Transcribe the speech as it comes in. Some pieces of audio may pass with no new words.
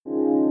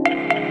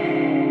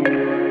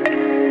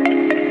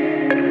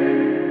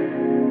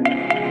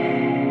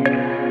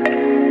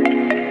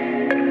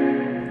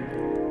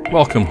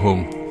Welcome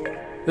home.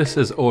 This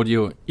is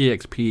Audio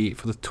EXP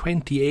for the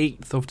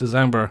 28th of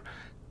December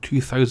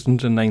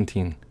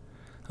 2019,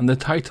 and the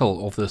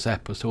title of this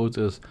episode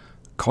is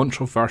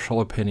Controversial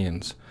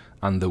Opinions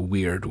and the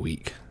Weird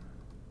Week.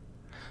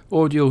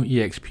 Audio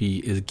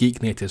EXP is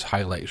Geek Native's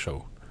highlight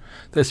show.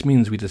 This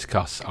means we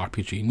discuss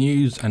RPG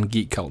news and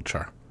geek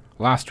culture.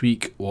 Last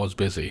week was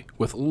busy,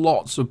 with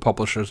lots of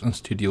publishers and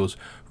studios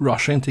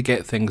rushing to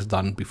get things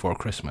done before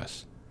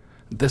Christmas.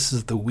 This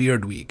is the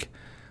Weird Week.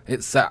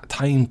 It's that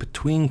time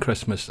between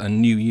Christmas and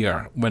New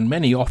Year when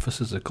many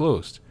offices are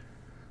closed.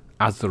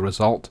 As a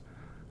result,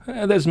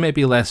 there's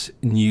maybe less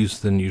news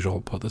than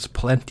usual, but there's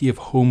plenty of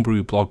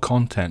homebrew blog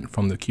content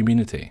from the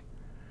community.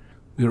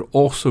 We are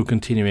also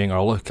continuing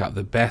our look at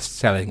the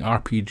best-selling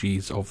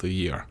RPGs of the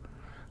year.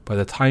 By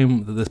the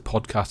time that this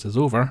podcast is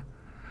over,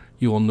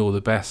 you will know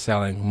the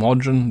best-selling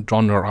modern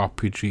genre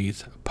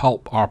RPGs,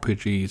 pulp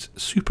RPGs,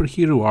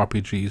 superhero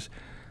RPGs,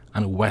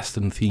 and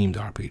Western-themed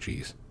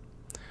RPGs.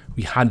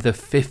 We had the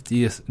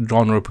 50th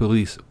Genre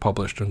Police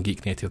published on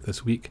Geek Native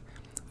this week.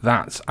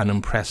 That's an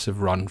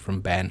impressive run from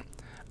Ben,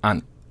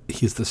 and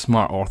he's the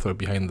smart author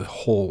behind the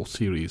whole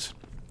series.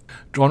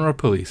 Genre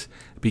Police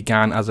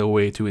began as a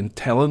way to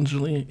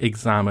intelligently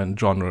examine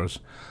genres,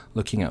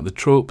 looking at the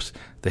tropes,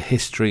 the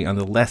history, and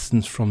the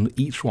lessons from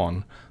each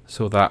one,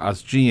 so that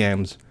as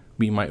GMs,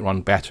 we might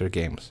run better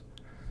games.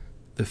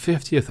 The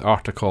 50th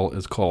article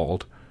is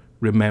called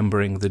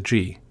Remembering the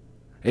G.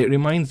 It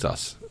reminds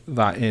us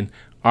that in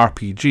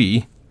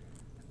RPG,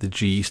 the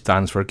G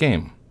stands for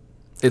game.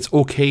 It's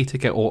okay to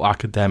get all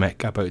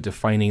academic about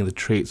defining the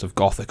traits of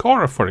Gothic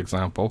horror, for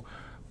example,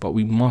 but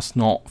we must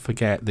not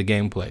forget the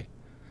gameplay.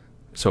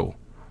 So,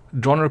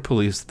 Genre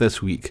Police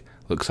this week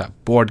looks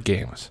at board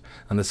games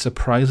and the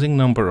surprising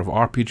number of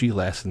RPG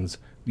lessons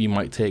we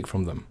might take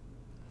from them.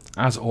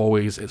 As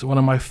always, it's one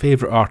of my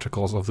favourite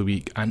articles of the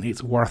week and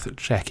it's worth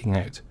checking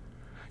out.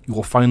 You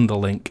will find the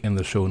link in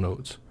the show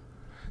notes.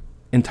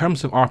 In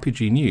terms of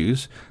RPG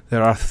news,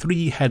 there are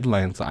 3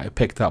 headlines that I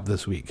picked up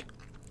this week.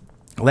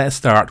 Let's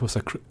start with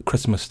a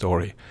Christmas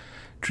story.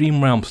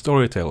 Dream Realm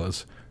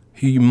Storytellers,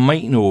 who you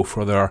might know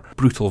for their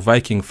brutal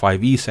Viking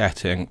 5e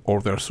setting or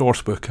their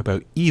sourcebook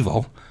about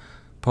evil,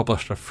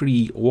 published a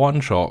free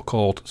one-shot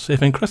called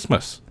Saving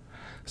Christmas.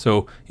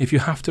 So, if you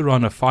have to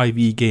run a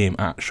 5e game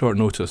at short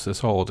notice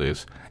this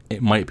holidays,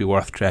 it might be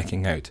worth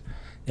checking out.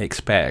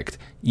 Expect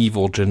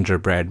evil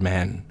gingerbread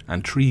men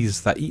and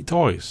trees that eat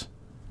toys.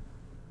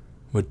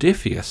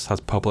 Modiphius has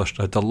published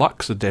a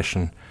deluxe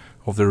edition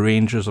of the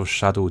Rangers of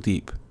Shadow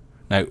Deep.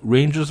 Now,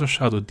 Rangers of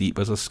Shadow Deep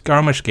is a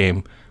skirmish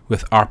game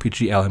with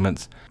RPG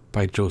elements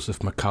by Joseph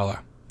McCullough.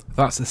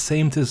 That's the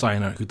same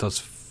designer who does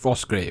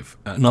Frostgrave,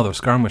 another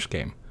skirmish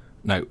game.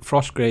 Now,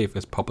 Frostgrave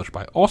is published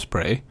by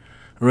Osprey.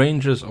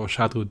 Rangers of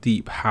Shadow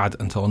Deep had,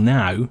 until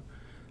now,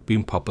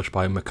 been published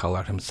by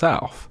McCullough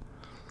himself.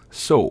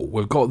 So,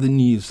 we've got the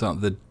news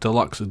that the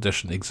deluxe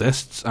edition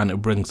exists and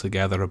it brings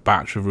together a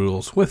batch of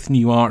rules with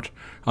new art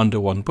under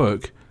one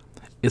book.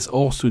 It's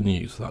also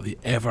news that the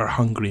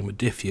ever-hungry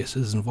Modiphius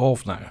is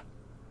involved now.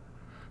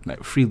 Now,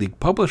 Free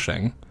League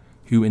Publishing,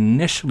 who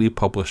initially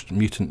published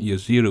Mutant Year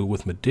Zero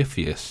with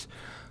Modiphius,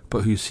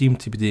 but who seem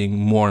to be doing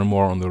more and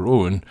more on their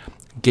own,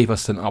 gave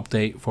us an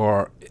update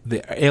for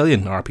the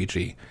Alien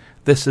RPG.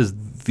 This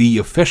is the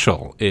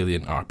official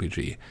Alien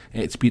RPG.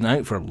 It's been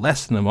out for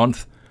less than a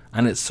month,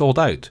 and it's sold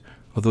out,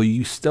 although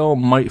you still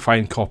might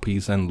find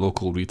copies in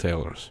local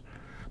retailers.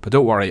 But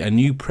don't worry, a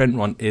new print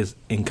run is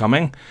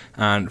incoming,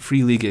 and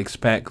Free League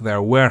expect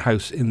their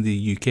warehouse in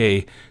the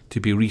UK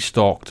to be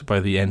restocked by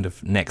the end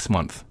of next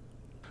month.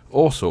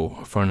 Also,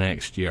 for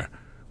next year,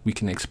 we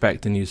can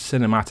expect a new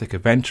cinematic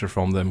adventure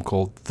from them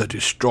called The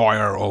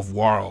Destroyer of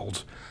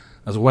Worlds,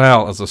 as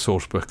well as a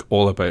sourcebook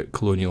all about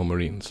colonial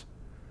marines.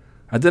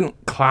 I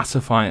didn't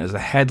classify it as a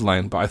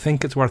headline, but I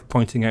think it's worth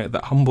pointing out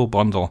that Humble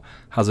Bundle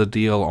has a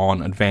deal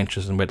on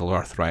Adventures in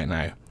Middle-earth right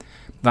now.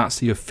 That's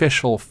the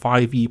official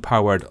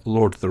 5e-powered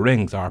Lord of the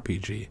Rings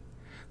RPG.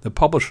 The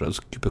publishers,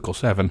 Cubicle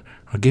 7,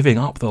 are giving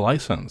up the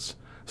license,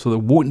 so there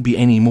won't be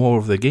any more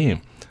of the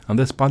game, and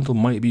this bundle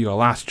might be your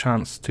last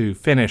chance to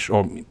finish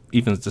or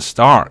even to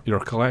start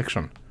your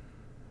collection.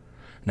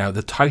 Now,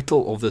 the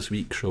title of this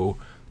week's show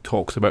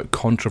talks about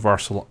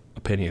controversial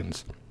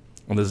opinions,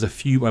 and there's a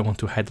few I want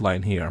to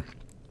headline here.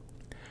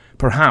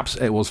 Perhaps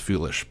it was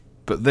foolish,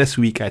 but this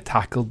week I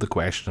tackled the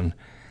question,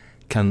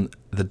 can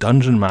the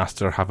Dungeon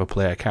Master have a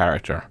player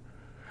character?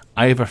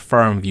 I have a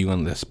firm view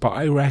on this, but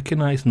I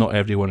recognise not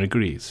everyone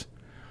agrees.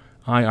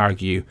 I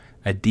argue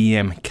a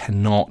DM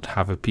cannot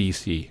have a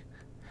PC.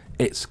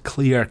 It's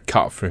clear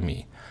cut for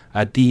me.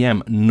 A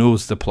DM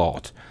knows the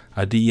plot.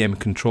 A DM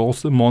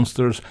controls the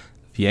monsters,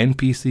 the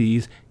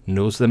NPCs,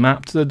 knows the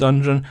map to the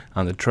dungeon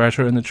and the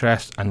treasure in the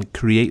chest, and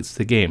creates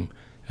the game.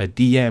 A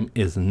DM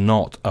is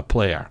not a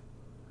player.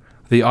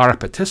 They are a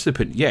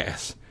participant,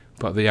 yes,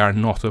 but they are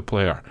not a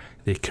player.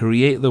 They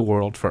create the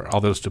world for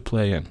others to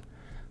play in.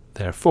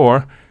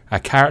 Therefore, a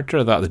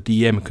character that the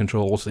DM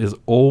controls is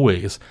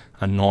always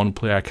a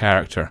non-player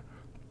character,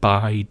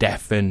 by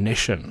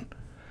definition.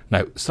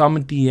 Now,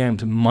 some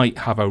DMs might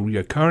have a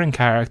reoccurring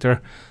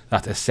character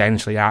that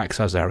essentially acts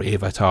as their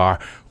avatar,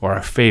 or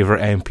a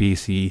favourite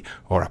NPC,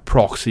 or a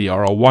proxy,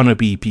 or a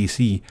wannabe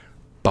PC,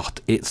 but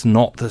it's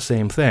not the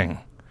same thing.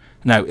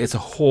 Now, it's a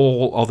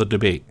whole other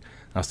debate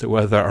as to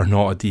whether or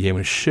not a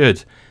DM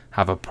should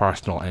have a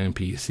personal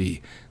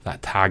NPC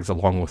that tags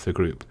along with the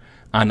group,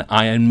 and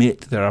I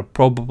admit there are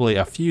probably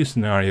a few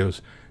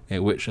scenarios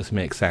in which this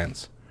makes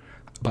sense,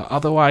 but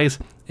otherwise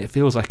it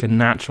feels like a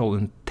natural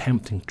and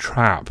tempting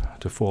trap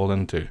to fall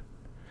into.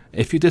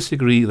 If you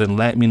disagree, then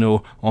let me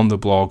know on the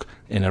blog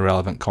in a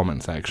relevant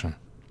comment section.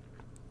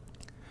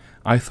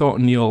 I thought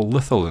Neil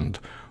Litherland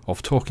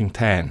of Talking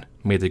 10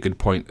 made a good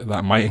point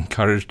that might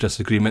encourage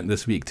disagreement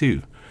this week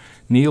too.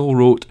 Neil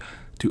wrote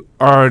to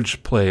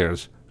urge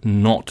players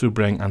not to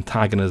bring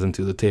antagonism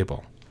to the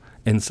table.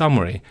 In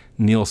summary,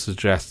 Neil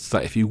suggests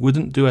that if you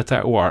wouldn't do it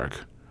at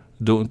work,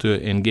 don't do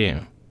it in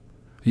game.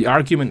 The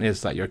argument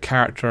is that your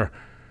character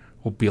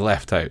will be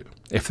left out.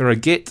 If they're a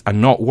git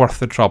and not worth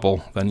the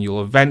trouble, then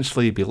you'll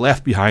eventually be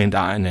left behind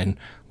at an inn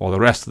while the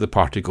rest of the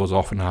party goes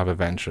off and have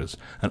adventures.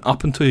 And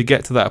up until you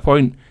get to that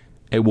point,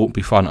 it won't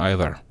be fun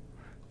either.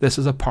 This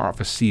is a part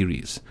of a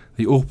series.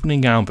 The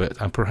opening gambit,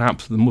 and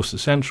perhaps the most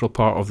essential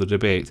part of the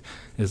debate,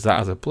 is that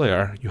as a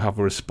player, you have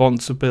a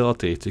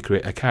responsibility to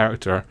create a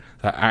character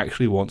that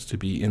actually wants to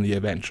be in the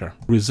adventure.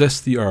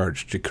 Resist the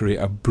urge to create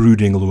a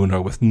brooding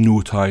loner with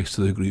no ties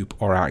to the group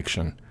or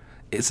action.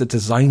 It's a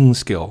design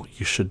skill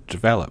you should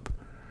develop.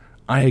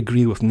 I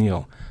agree with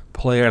Neil.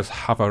 Players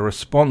have a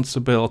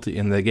responsibility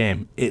in the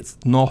game. It's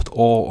not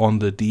all on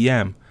the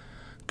DM.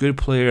 Good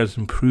players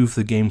improve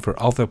the game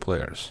for other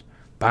players.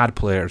 Bad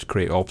players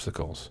create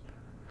obstacles.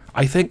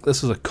 I think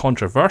this is a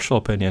controversial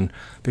opinion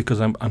because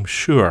I'm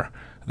sure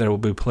there will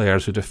be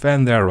players who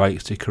defend their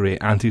rights to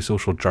create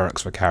antisocial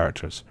jerks for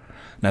characters.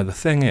 Now the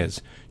thing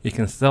is, you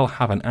can still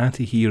have an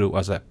anti-hero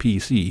as a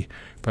PC,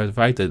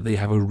 provided they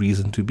have a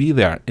reason to be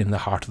there in the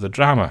heart of the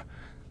drama.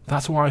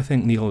 That's why I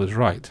think Neil is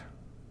right.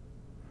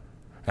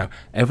 Now,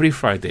 every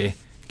Friday,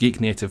 Geek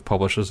Native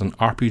publishes an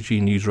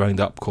RPG news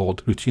roundup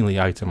called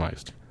Routinely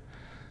Itemized.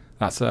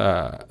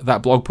 That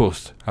blog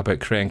post about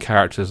creating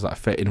characters that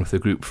fit in with the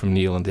group from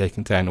Neil and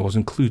Talking 10 was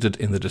included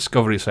in the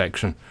discovery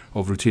section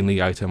of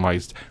Routinely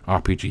Itemized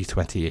RPG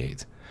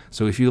 28.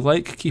 So if you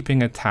like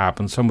keeping a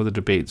tab on some of the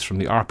debates from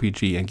the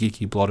RPG and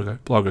geeky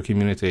blogger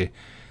community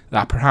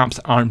that perhaps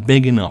aren't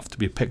big enough to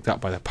be picked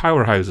up by the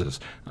powerhouses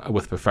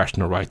with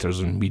professional writers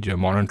and media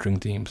monitoring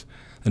teams,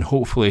 then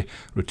hopefully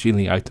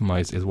Routinely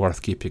Itemized is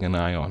worth keeping an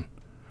eye on.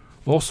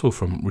 Also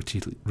from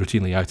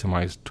Routinely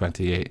Itemized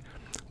 28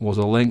 was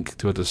a link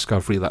to a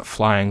discovery that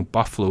Flying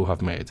Buffalo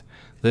have made.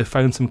 They've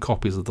found some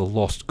copies of the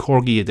Lost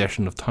Corgi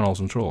edition of Tunnels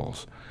and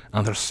Trolls,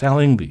 and they're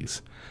selling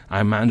these.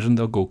 I imagine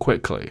they'll go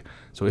quickly,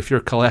 so if you're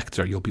a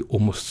collector, you'll be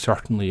almost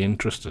certainly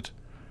interested.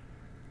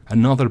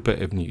 Another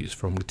bit of news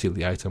from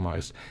Routinely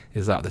Itemized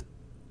is that the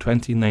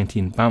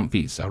 2019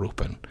 BAMFs are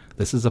open.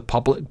 This is a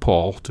public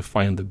poll to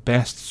find the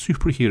best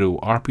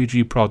superhero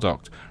RPG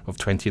product of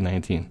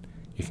 2019.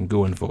 You can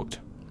go and vote.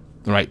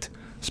 Right,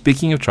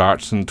 speaking of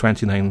charts and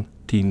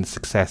 2019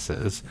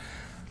 successes,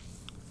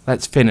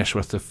 let's finish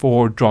with the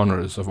 4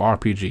 genres of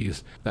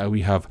RPGs that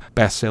we have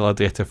bestseller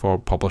data for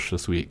published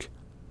this week.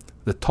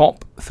 The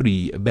top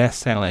 3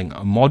 best-selling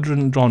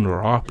modern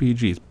genre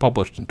RPGs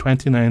published in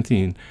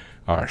 2019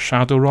 are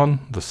Shadowrun,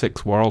 the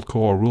 6 World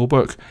Core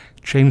rulebook,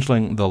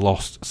 Changeling the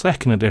Lost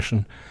 2nd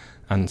edition,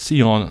 and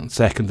Sion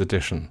 2nd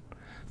edition.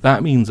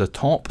 That means the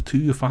top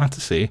 2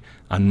 fantasy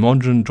and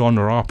modern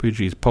genre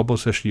RPGs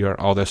published this year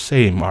are the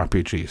same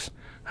RPGs.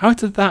 How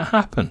did that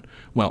happen?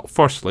 Well,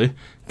 firstly,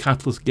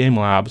 Catalyst Game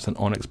Labs and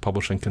Onyx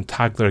Publishing can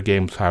tag their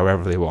games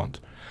however they want.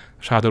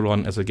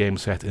 Shadowrun is a game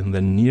set in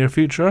the near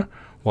future,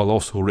 while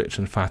also rich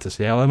in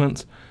fantasy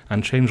elements,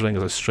 and Changeling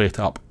is a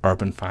straight-up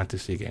urban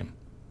fantasy game.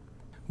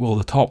 Will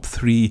the top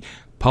 3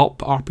 pulp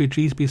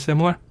RPGs be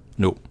similar?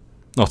 No,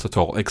 not at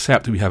all,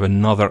 except we have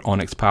another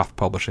Onyx Path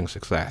Publishing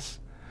success.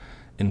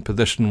 In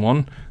position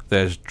 1,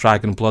 there's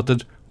Dragon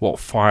Blooded, What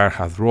Fire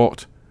Hath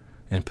Wrought.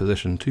 In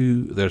position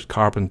 2, there's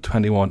Carbon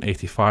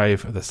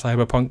 2185, the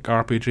Cyberpunk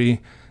RPG,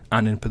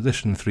 and in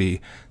position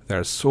 3,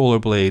 there's Solar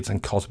Blades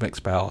and Cosmic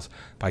Spells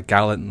by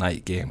Gallant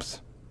Knight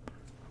Games.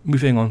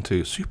 Moving on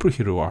to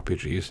superhero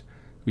RPGs,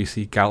 we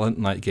see Gallant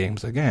Knight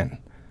Games again.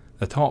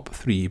 The top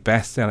 3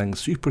 best-selling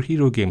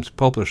superhero games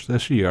published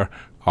this year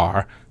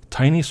are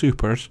Tiny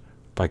Supers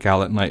by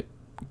Gallant Knight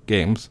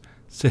Games,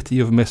 City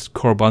of Mist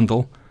Core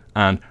Bundle,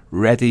 and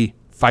Ready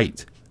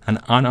Fight, an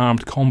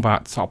unarmed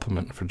combat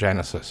supplement for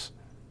Genesis.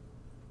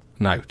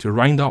 Now, to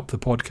round up the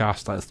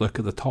podcast, let's look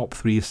at the top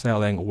 3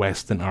 selling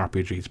Western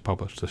RPGs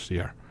published this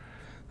year.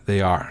 They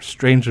are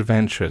Strange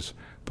Adventures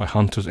by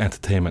Hunters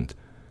Entertainment,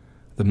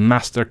 the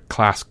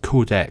Masterclass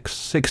Codex,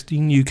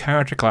 16 new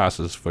character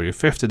classes for your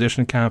 5th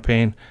edition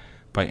campaign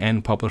by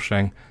N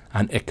Publishing,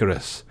 and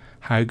Icarus,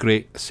 How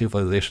Great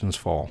Civilizations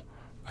Fall,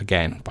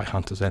 again by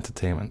Hunters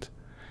Entertainment.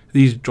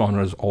 These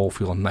genres all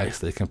feel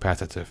nicely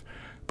competitive,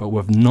 but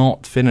we've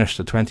not finished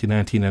the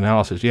 2019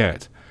 analysis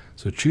yet,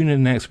 so tune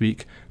in next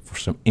week for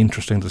some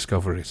interesting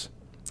discoveries.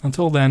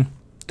 Until then,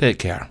 take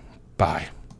care. Bye.